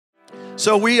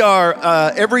So we are,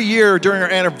 every year during our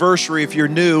anniversary, if you're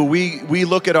new, we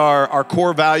look at our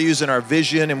core values and our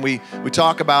vision, and we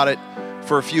talk about it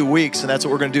for a few weeks, and that's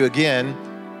what we're going to do again.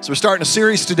 So we're starting a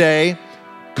series today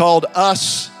called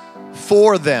Us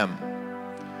for Them.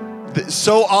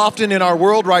 So often in our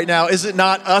world right now, is it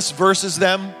not us versus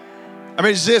them? I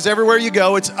mean, it is everywhere you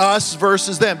go. It's us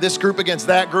versus them. This group against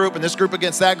that group, and this group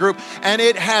against that group. And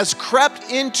it has crept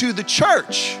into the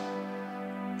church.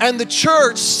 And the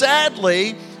church,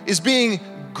 sadly, is being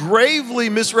gravely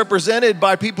misrepresented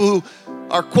by people who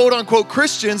are quote-unquote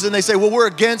Christians, and they say, well, we're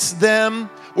against them.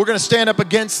 We're going to stand up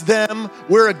against them.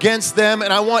 We're against them.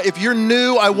 And if you're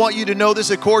new, I want you to know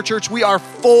this at Core Church. We are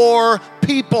for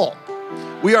people.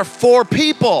 We are for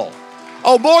people.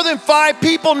 Oh, more than 5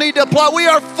 people need to apply. We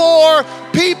are for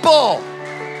people.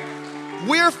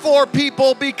 We're for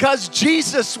people because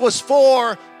Jesus was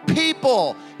for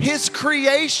people, His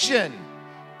creation.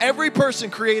 Every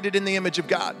person created in the image of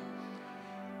God.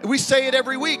 We say it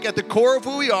every week. At the core of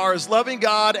who we are is loving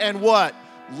God and what?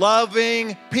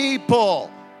 Loving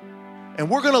people. And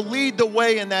we're going to lead the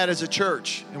way in that as a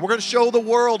church. And we're going to show the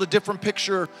world a different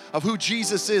picture of who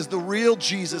Jesus is, the real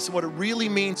Jesus, and what it really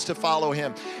means to follow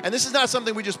Him. And this is not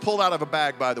something we just pulled out of a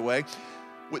bag, by the way.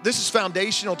 This is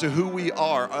foundational to who we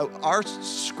are. Our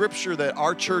scripture that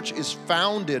our church is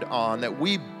founded on, that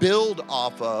we build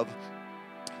off of,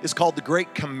 is called the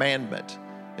Great Commandment.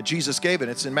 And Jesus gave it.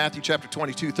 It's in Matthew chapter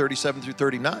 22, 37 through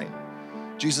 39.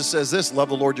 Jesus says this: love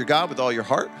the Lord your God with all your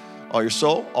heart, all your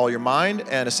soul, all your mind.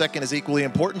 And a second is equally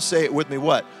important. Say it with me,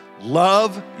 what?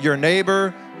 Love your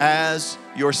neighbor as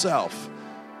yourself.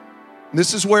 And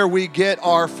this is where we get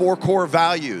our 4 core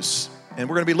values. And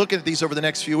we're going to be looking at these over the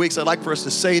next few weeks. I'd like for us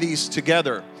to say these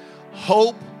together.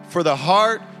 Hope for the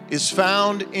heart is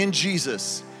found in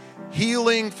Jesus.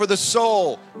 Healing for the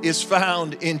soul is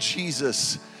found in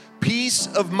Jesus. Peace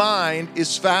of mind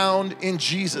is found in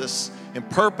Jesus. And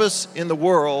purpose in the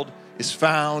world is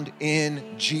found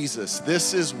in Jesus.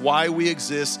 This is why we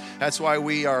exist. That's why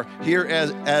we are here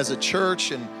as a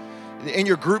church. And in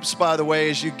your groups, by the way,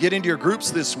 as you get into your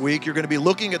groups this week, you're going to be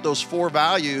looking at those 4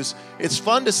 values. It's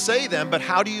fun to say them, but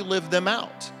how do you live them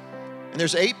out? And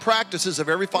there's 8 practices of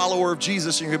every follower of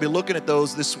Jesus, and you're going to be looking at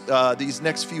those these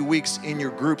next few weeks in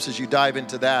your groups as you dive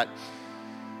into that.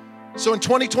 So in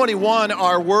 2021,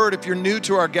 our word, if you're new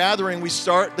to our gathering, we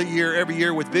start the year every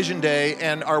year with Vision Day,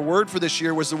 and our word for this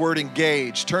year was the word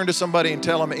engage. Turn to somebody and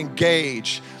tell them,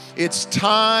 engage. It's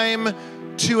time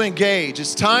to engage.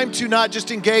 It's time to not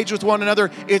just engage with one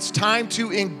another, it's time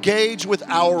to engage with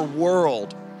our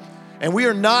world. And we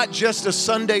are not just a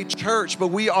Sunday church, but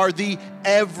we are the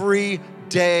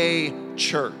everyday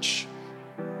church.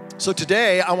 So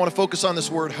today, I want to focus on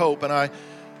this word hope, and I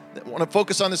want to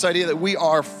focus on this idea that we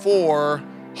are for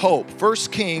hope. 1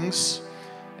 Kings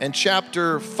and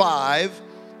chapter 5,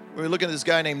 we're looking at this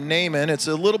guy named Naaman. It's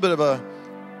a little bit of a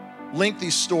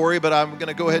lengthy story, but I'm going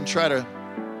to go ahead and try to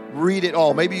read it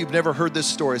all. Maybe you've never heard this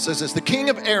story. It says this: the king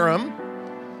of Aram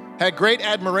had great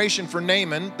admiration for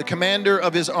Naaman, the commander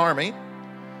of his army,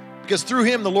 because through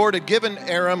him the Lord had given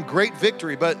Aram great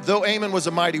victory. But though Naaman was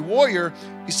a mighty warrior,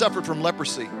 he suffered from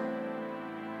leprosy.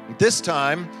 At this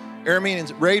time,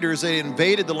 Aramean raiders, they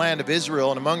invaded the land of Israel,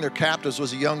 and among their captives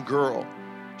was a young girl.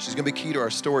 She's going to be key to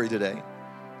our story today.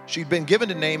 She'd been given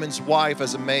to Naaman's wife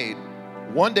as a maid.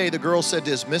 One day the girl said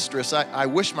to his mistress, I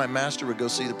wish my master would go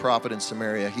see the prophet in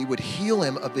Samaria. He would heal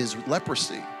him of his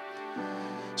leprosy.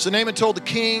 So Naaman told the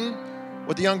king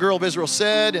what the young girl of Israel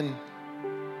said, and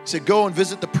he said, go and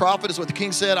visit the prophet, is what the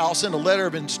king said. I'll send a letter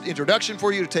of introduction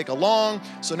for you to take along.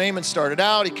 So Naaman started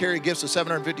out. He carried gifts of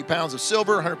 750 pounds of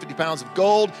silver, 150 pounds of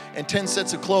gold, and 10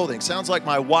 sets of clothing. Sounds like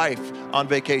my wife on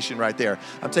vacation right there.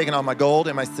 I'm taking all my gold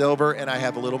and my silver, and I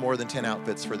have a little more than 10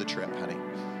 outfits for the trip, honey.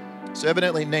 So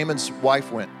evidently Naaman's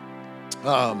wife went.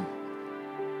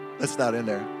 That's not in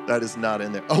there. That is not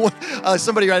in there. Oh,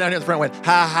 somebody right down here in the front went,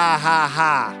 ha, ha, ha,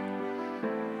 ha.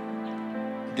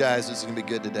 Guys, this is going to be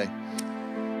good today.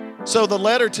 So the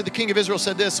letter to the king of Israel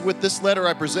said this: with this letter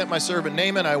I present my servant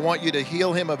Naaman. I want you to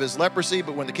heal him of his leprosy.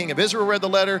 But when the king of Israel read the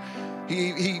letter,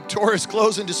 he tore his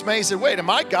clothes in dismay. He said, wait, am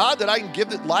I God that I can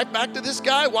give life back to this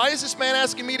guy? Why is this man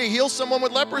asking me to heal someone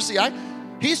with leprosy?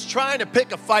 He's trying to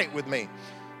pick a fight with me.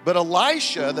 But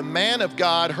Elisha, the man of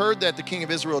God, heard that the king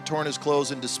of Israel had torn his clothes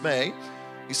in dismay.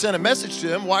 He sent a message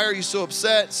to him. Why are you so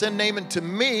upset? Send Naaman to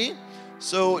me.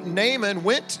 So Naaman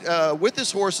went with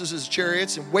his horses, his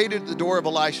chariots, and waited at the door of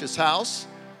Elisha's house.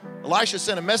 Elisha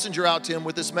sent a messenger out to him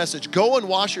with this message: go and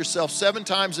wash yourself 7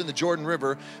 times in the Jordan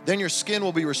River, then your skin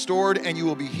will be restored and you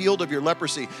will be healed of your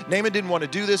leprosy. Naaman didn't want to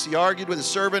do this. He argued with his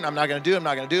servant, I'm not going to do it, I'm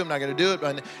not going to do it, I'm not going to do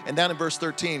it. And down in verse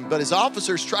 13, but his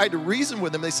officers tried to reason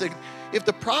with him. They said, if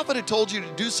the prophet had told you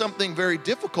to do something very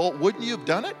difficult, wouldn't you have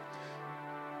done it?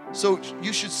 So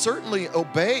you should certainly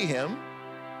obey him.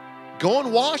 Go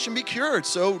and wash and be cured.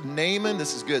 So Naaman,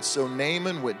 this is good. So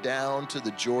Naaman went down to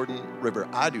the Jordan River.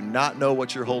 I do not know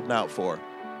what you're holding out for,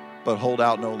 but hold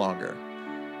out no longer.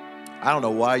 I don't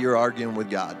know why you're arguing with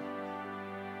God.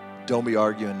 Don't be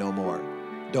arguing no more.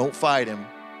 Don't fight him.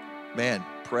 Man,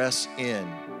 press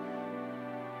in.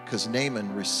 Because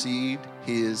Naaman received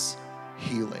his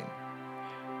healing.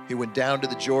 He went down to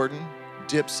the Jordan,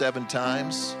 dipped 7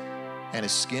 times, and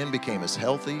his skin became as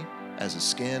healthy as the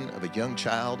skin of a young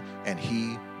child, and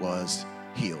he was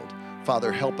healed.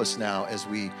 Father, help us now as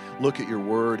we look at your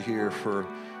word here for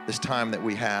this time that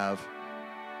we have.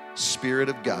 Spirit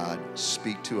of God,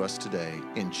 speak to us today.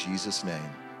 In Jesus' name,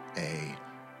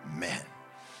 amen.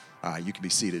 All right, you can be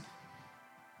seated.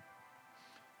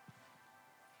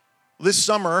 This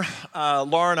summer,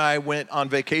 Laura and I went on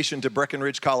vacation to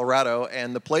Breckenridge, Colorado,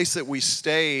 and the place that we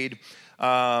stayed,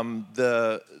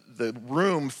 the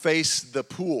room faced the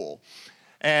pool.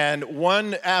 And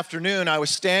one afternoon, I was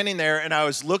standing there and I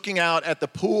was looking out at the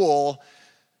pool,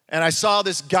 and I saw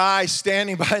this guy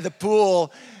standing by the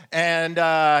pool, and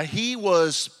he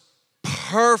was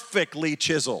perfectly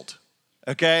chiseled,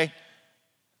 okay?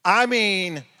 I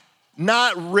mean,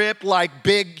 not ripped like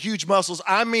big, huge muscles.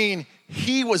 I mean,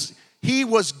 he was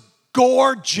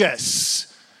gorgeous.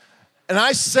 And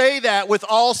I say that with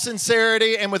all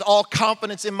sincerity and with all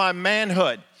confidence in my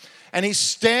manhood. And he's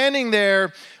standing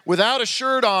there without a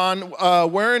shirt on,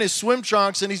 wearing his swim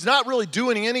trunks, and he's not really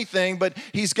doing anything, but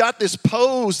he's got this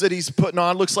pose that he's putting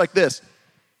on, looks like this.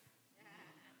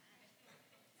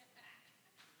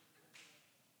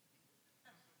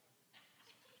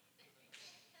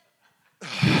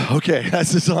 Okay,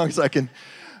 that's as long as I can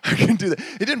do that.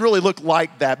 It didn't really look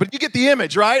like that, but you get the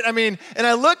image, right? I mean, and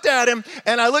I looked at him,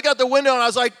 and I looked out the window, and I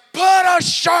was like, put a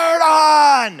shirt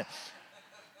on!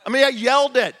 I mean, I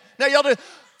yelled it. And I yelled it,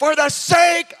 for the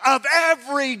sake of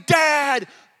every dad,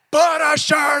 put a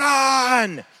shirt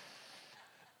on!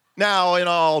 Now, in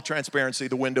all transparency,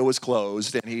 the window was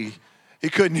closed, and he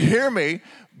couldn't hear me.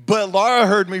 But Laura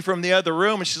heard me from the other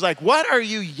room, and she's like, what are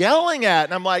you yelling at?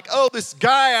 And I'm like, oh, this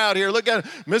guy out here, look at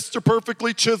him, Mr.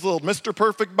 Perfectly Chiseled, Mr.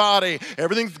 Perfect Body.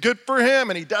 Everything's good for him,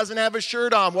 and he doesn't have a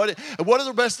shirt on. What are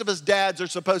the rest of us dads are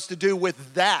supposed to do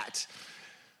with that?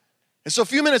 And so a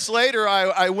few minutes later,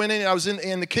 I went in, I was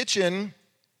in the kitchen,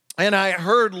 and I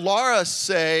heard Laura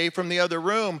say from the other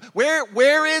room,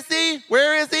 where is he?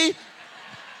 Where is he?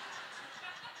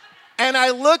 And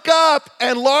I look up,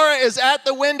 and Laura is at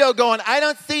the window going, I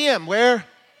don't see him. Where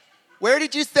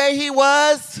did you say he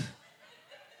was?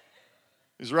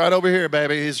 He's right over here,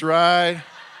 baby. He's right.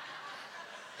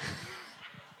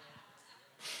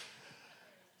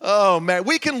 Oh, man.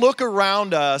 We can look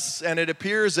around us, and it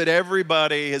appears that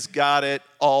everybody has got it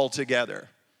all together.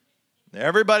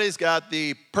 Everybody's got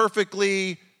the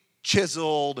perfectly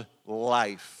chiseled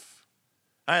life.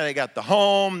 They got the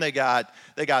home, they got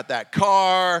that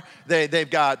car, they've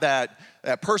got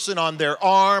that person on their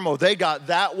arm, or they got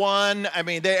that one. I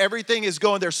mean, everything is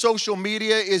going, their social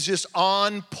media is just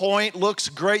on point, looks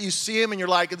great. You see them and they're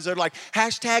like,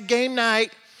 hashtag game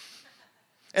night.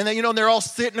 And then, they're all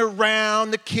sitting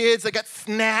around, the kids, they got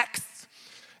snacks,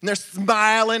 and they're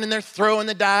smiling and they're throwing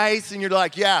the dice. And you're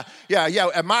like, yeah,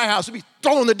 at my house, we'd be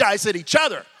throwing the dice at each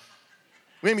other.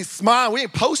 We ain't be smiling. We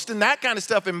ain't posting that kind of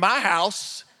stuff in my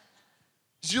house.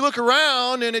 As you look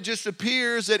around, and it just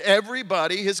appears that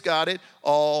everybody has got it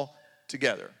all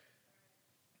together.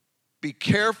 Be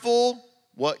careful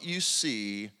what you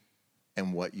see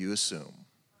and what you assume.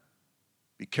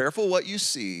 Be careful what you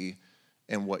see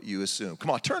and what you assume. Come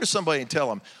on, turn to somebody and tell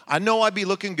them, I know I be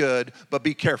looking good, but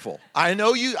be careful. I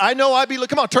know I be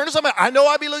looking, come on, turn to somebody, I know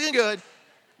I be looking good,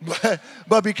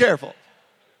 but be careful.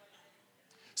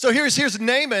 So here's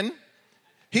Naaman.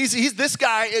 He's this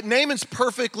guy. Naaman's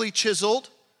perfectly chiseled.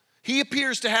 He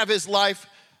appears to have his life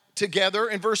together.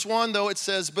 In verse 1, though, it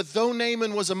says, but though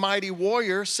Naaman was a mighty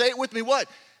warrior, say it with me, what?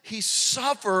 He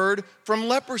suffered from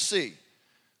leprosy.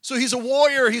 So he's a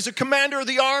warrior. He's a commander of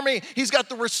the army. He's got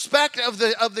the respect of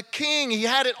the king. He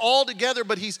had it all together,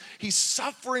 but he's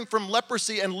suffering from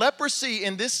leprosy. And leprosy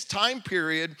in this time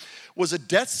period was a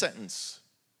death sentence.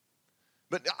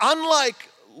 But unlike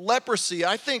leprosy,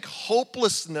 I think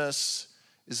hopelessness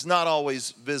is not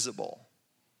always visible,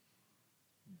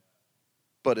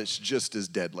 but it's just as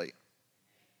deadly.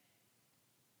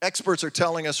 Experts are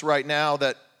telling us right now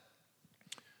that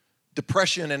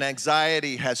depression and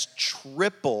anxiety has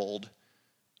tripled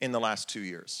in the last 2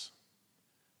 years.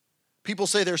 People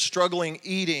say they're struggling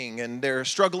eating and they're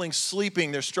struggling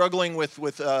sleeping. They're struggling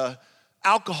with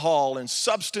alcohol and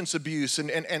substance abuse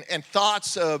and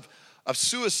thoughts of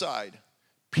suicide.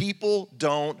 People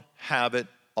don't have it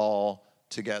all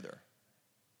together.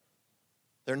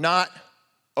 They're not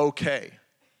okay.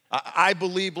 I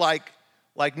believe like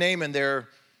Naaman, they're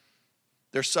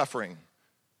suffering.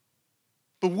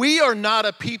 But we are not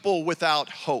a people without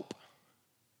hope.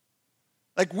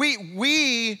 Like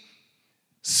we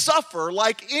suffer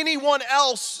like anyone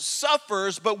else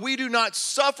suffers, but we do not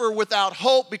suffer without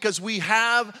hope because we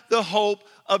have the hope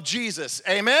of Jesus.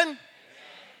 Amen?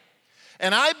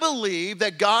 And I believe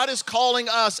that God is calling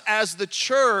us as the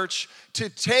church to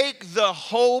take the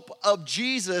hope of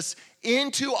Jesus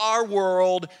into our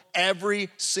world every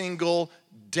single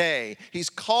day. He's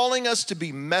calling us to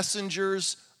be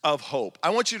messengers of hope.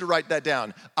 I want you to write that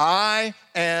down. I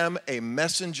am a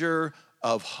messenger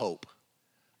of hope.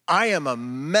 I am a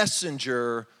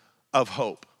messenger of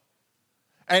hope.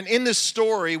 And in this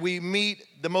story, we meet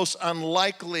the most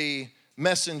unlikely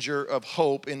messenger of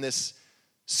hope in this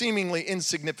seemingly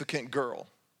insignificant girl.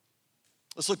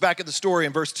 Let's look back at the story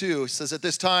in verse 2. It says, at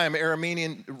this time,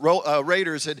 Aramean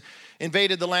raiders had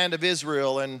invaded the land of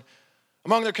Israel, and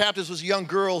among their captives was a young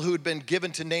girl who had been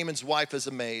given to Naaman's wife as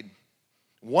a maid.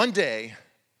 One day,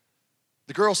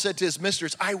 the girl said to his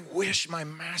mistress, I wish my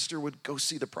master would go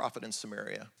see the prophet in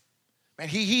Samaria. Man,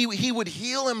 he would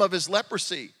heal him of his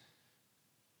leprosy.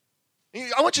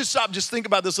 I want you to stop and just think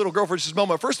about this little girl for just a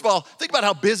moment. First of all, think about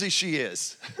how busy she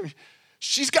is.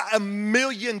 She's got a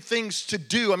million things to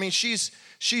do. I mean, she's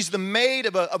the maid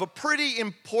of a pretty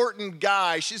important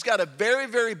guy. She's got a very,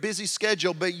 very busy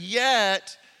schedule, but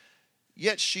yet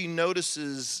she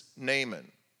notices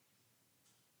Naaman.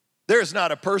 There is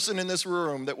not a person in this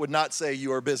room that would not say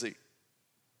you are busy.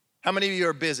 How many of you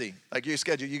are busy? Like your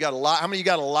schedule, you got a lot. How many of you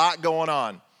got a lot going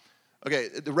on? Okay,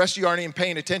 the rest of you aren't even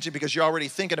paying attention because you're already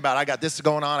thinking about, I got this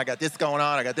going on, I got this going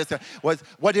on, I got this. What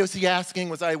was he asking?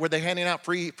 Were they handing out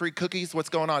free cookies? What's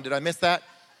going on? Did I miss that?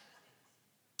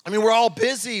 I mean, we're all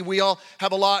busy. We all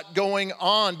have a lot going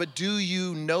on, but do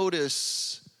you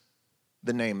notice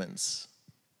the Naamans?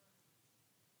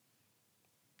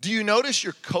 Do you notice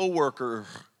your coworker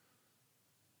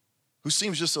who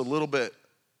seems just a little bit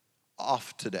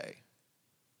off today?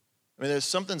 I mean, there's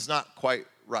something's not quite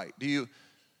right. Do you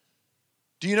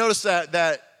notice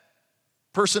that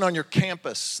person on your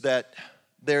campus that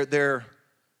they're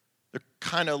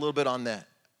kind of a little bit on the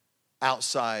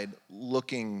outside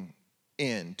looking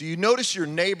in? Do you notice your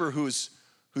neighbor who's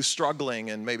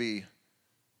struggling and maybe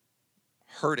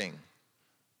hurting?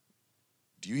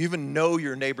 Do you even know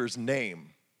your neighbor's name?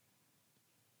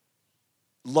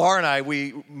 Laura and I,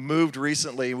 we moved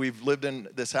recently. We've lived in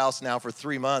this house now for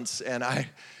 3 months, and I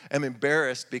am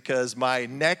embarrassed because my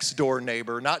next door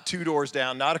neighbor, not 2 doors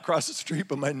down, not across the street,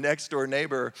 but my next door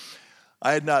neighbor,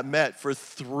 I had not met for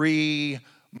 3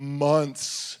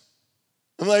 months.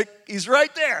 I'm like, he's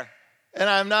right there, and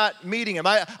I'm not meeting him.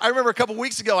 I remember a couple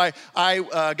weeks ago,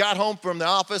 I got home from the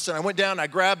office, and I went down and I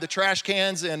grabbed the trash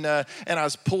cans, and I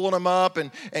was pulling them up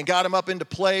and got them up into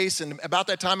place. And about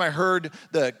that time, I heard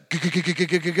the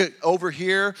over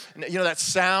here, you know, that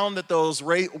sound that those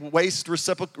waste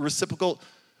receptacle,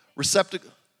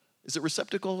 is it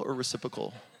receptacle or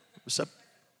reciprocal?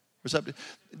 Receptacle.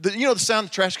 You know the sound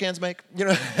the trash cans make? You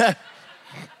know.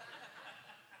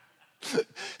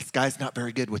 This guy's not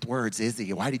very good with words, is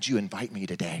he? Why did you invite me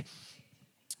today?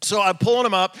 So I'm pulling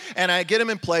him up, and I get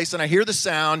him in place, and I hear the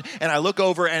sound, and I look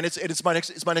over, and it's my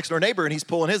next door neighbor, and he's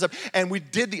pulling his up, and we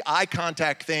did the eye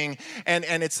contact thing, and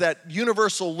it's that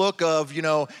universal look of, you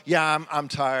know, yeah, I'm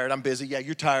tired, I'm busy, yeah,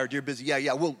 you're tired, you're busy,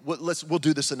 yeah, we'll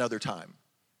do this another time.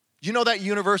 You know that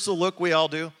universal look we all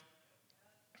do?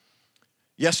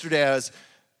 Yesterday I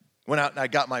went out and I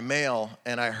got my mail,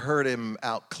 and I heard him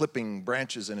out clipping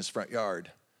branches in his front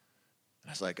yard. And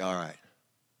I was like, all right.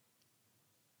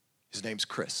 His name's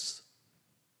Chris.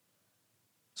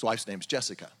 His wife's name's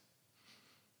Jessica.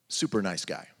 Super nice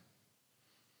guy.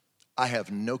 I have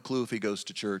no clue if he goes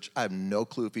to church. I have no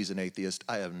clue if he's an atheist.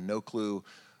 I have no clue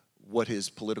what his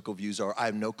political views are. I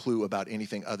have no clue about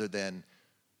anything other than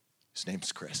his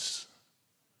name's Chris.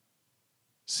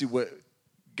 See, what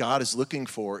God is looking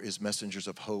for is messengers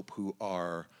of hope who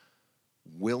are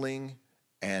willing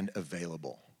and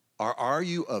available. Are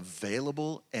you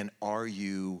available and are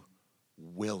you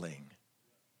willing?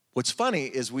 What's funny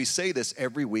is we say this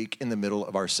every week in the middle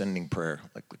of our sending prayer.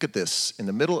 Like, look at this. In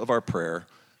the middle of our prayer,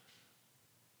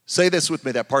 Say this with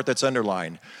me, that part that's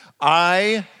underlined.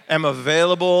 I am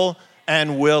available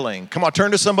and willing. Come on,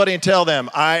 turn to somebody and tell them,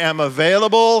 I am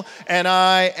available and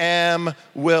I am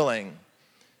willing.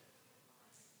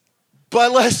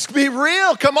 But let's be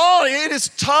real, come on, it is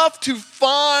tough to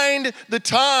find the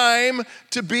time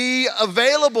to be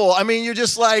available. I mean, you're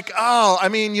just like,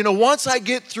 once I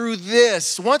get through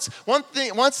this, once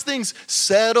things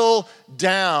settle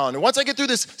down, once I get through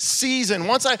this season,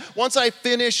 once I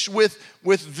finish with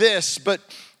this, but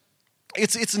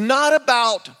it's not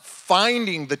about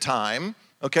finding the time,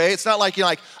 okay? It's not like you're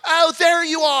like, oh, there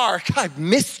you are. God, I've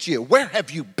missed you. Where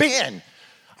have you been?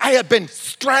 I have been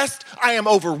stressed. I am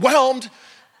overwhelmed.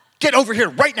 Get over here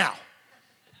right now.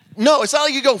 No, it's not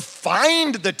like you go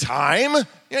find the time.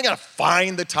 You ain't got to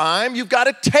find the time. You've got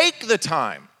to take the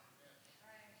time.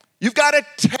 You've got to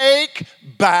take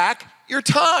back your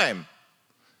time.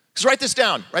 Because write this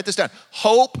down.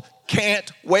 Hope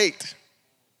can't wait.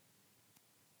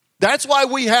 That's why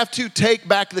we have to take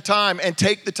back the time and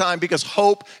take the time, because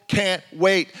hope can't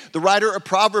wait. The writer of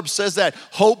Proverbs says that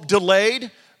hope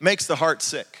delayed makes the heart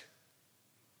sick.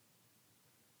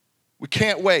 We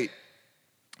can't wait.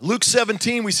 Luke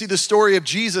 17, we see the story of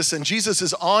Jesus, and Jesus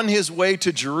is on his way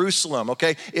to Jerusalem,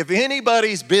 okay? If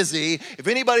anybody's busy, if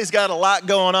anybody's got a lot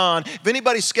going on, if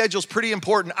anybody's schedule's pretty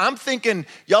important, I'm thinking,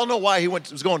 y'all know why he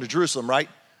was going to Jerusalem, right?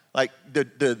 Like the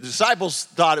disciples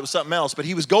thought it was something else, but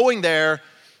he was going there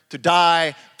to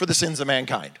die for the sins of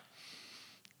mankind.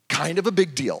 Kind of a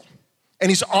big deal. And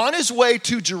he's on his way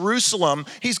to Jerusalem.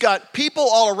 He's got people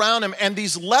all around him, and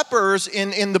these lepers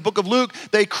in the book of Luke,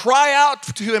 they cry out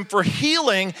to him for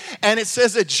healing, and it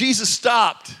says that Jesus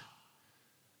stopped,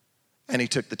 and he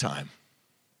took the time,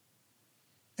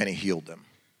 and he healed them.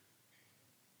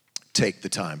 Take the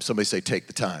time. Somebody say, take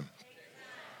the time.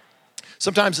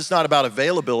 Sometimes it's not about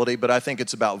availability, but I think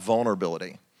it's about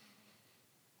vulnerability.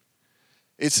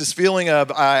 It's this feeling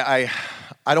of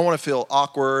I don't want to feel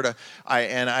awkward,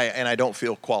 and I don't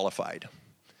feel qualified.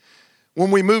 When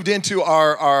we moved into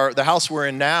the house we're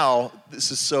in now,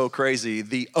 this is so crazy.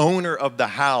 The owner of the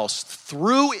house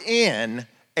threw in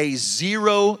a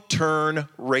 0-turn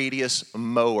radius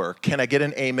mower. Can I get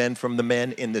an amen from the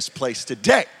men in this place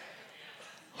today?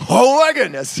 Oh my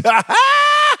goodness.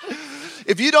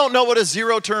 If you don't know what a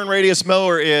 0-turn radius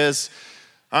mower is,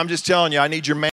 I'm just telling you, I need your man.